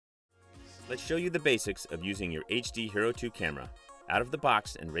Let's show you the basics of using your HD Hero 2 camera. Out of the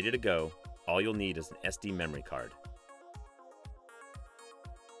box and ready to go, all you'll need is an SD memory card.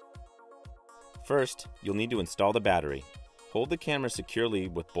 First, you'll need to install the battery. Hold the camera securely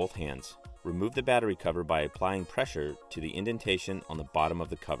with both hands. Remove the battery cover by applying pressure to the indentation on the bottom of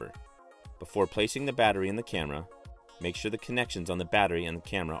the cover. Before placing the battery in the camera, make sure the connections on the battery and the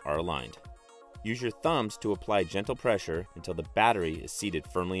camera are aligned. Use your thumbs to apply gentle pressure until the battery is seated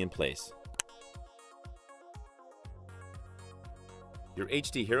firmly in place. Your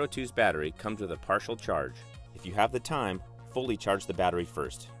HD Hero 2's battery comes with a partial charge. If you have the time, fully charge the battery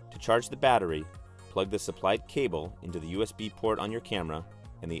first. To charge the battery, plug the supplied cable into the USB port on your camera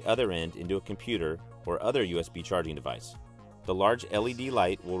and the other end into a computer or other USB charging device. The large LED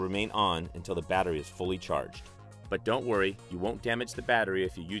light will remain on until the battery is fully charged. But don't worry, you won't damage the battery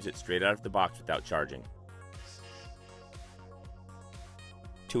if you use it straight out of the box without charging.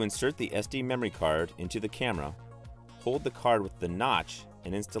 To insert the SD memory card into the camera, hold the card with the notch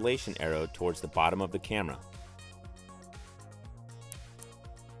and installation arrow towards the bottom of the camera.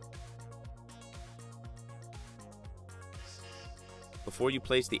 Before you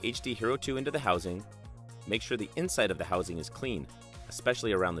place the HD Hero 2 into the housing, make sure the inside of the housing is clean,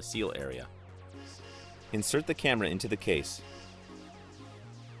 especially around the seal area. Insert the camera into the case.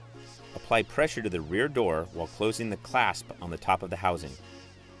 Apply pressure to the rear door while closing the clasp on the top of the housing.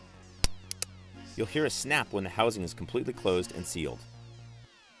 You'll hear a snap when the housing is completely closed and sealed.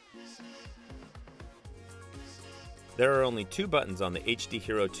 There are only two buttons on the HD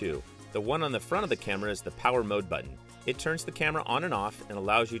Hero 2. The one on the front of the camera is the power mode button. It turns the camera on and off and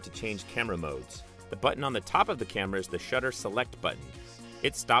allows you to change camera modes. The button on the top of the camera is the shutter select button.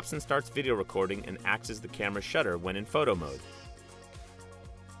 It stops and starts video recording and acts as the camera shutter when in photo mode.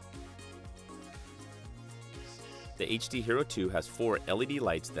 The HD Hero 2 has 4 LED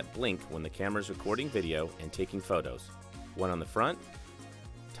lights that blink when the camera is recording video and taking photos. One on the front,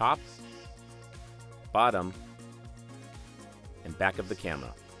 top, bottom, and back of the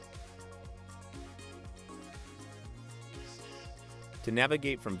camera. To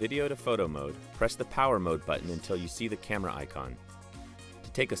navigate from video to photo mode, press the power mode button until you see the camera icon.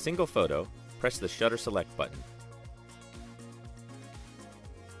 To take a single photo, press the shutter select button.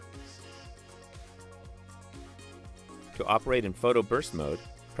 To operate in photo burst mode,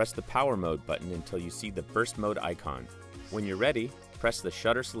 press the power mode button until you see the burst mode icon. When you're ready, press the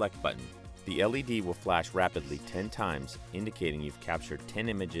shutter select button. The LED will flash rapidly 10 times, indicating you've captured 10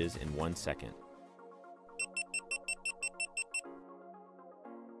 images in 1 second.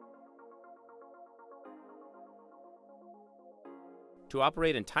 To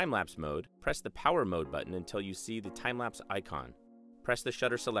operate in time-lapse mode, press the power mode button until you see the time-lapse icon. Press the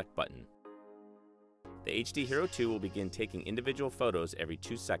shutter select button. The HD Hero 2 will begin taking individual photos every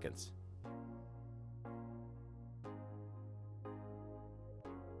 2 seconds.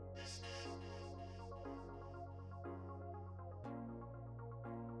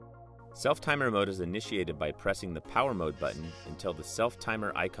 Self-timer mode is initiated by pressing the power mode button until the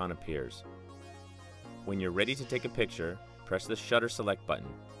self-timer icon appears. When you're ready to take a picture, press the shutter select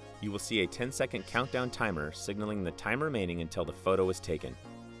button. You will see a 10-second countdown timer signaling the time remaining until the photo is taken.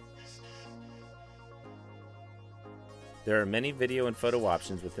 There are many video and photo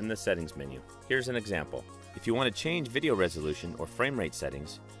options within the settings menu. Here's an example. If you want to change video resolution or frame rate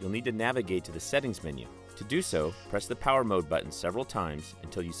settings, you'll need to navigate to the settings menu. To do so, press the power mode button several times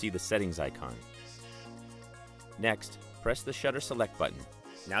until you see the settings icon. Next, press the shutter select button.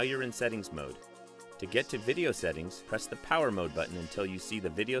 Now you're in settings mode. To get to video settings, press the power mode button until you see the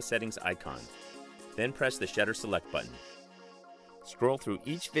video settings icon. Then press the shutter select button. Scroll through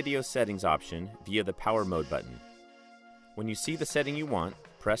each video settings option via the power mode button. When you see the setting you want,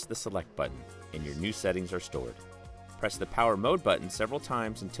 press the select button and your new settings are stored. Press the power mode button several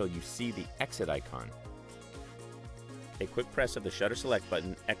times until you see the exit icon. A quick press of the shutter select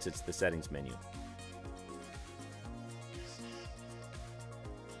button exits the settings menu.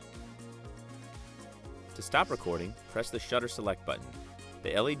 To stop recording, press the shutter select button.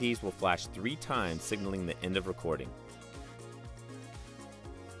 The LEDs will flash 3 times signaling the end of recording.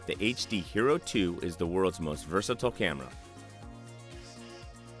 The HD Hero 2 is the world's most versatile camera.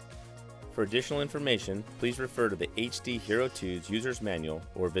 For additional information, please refer to the HD Hero 2's user's manual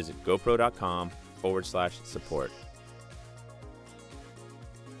or visit gopro.com/support.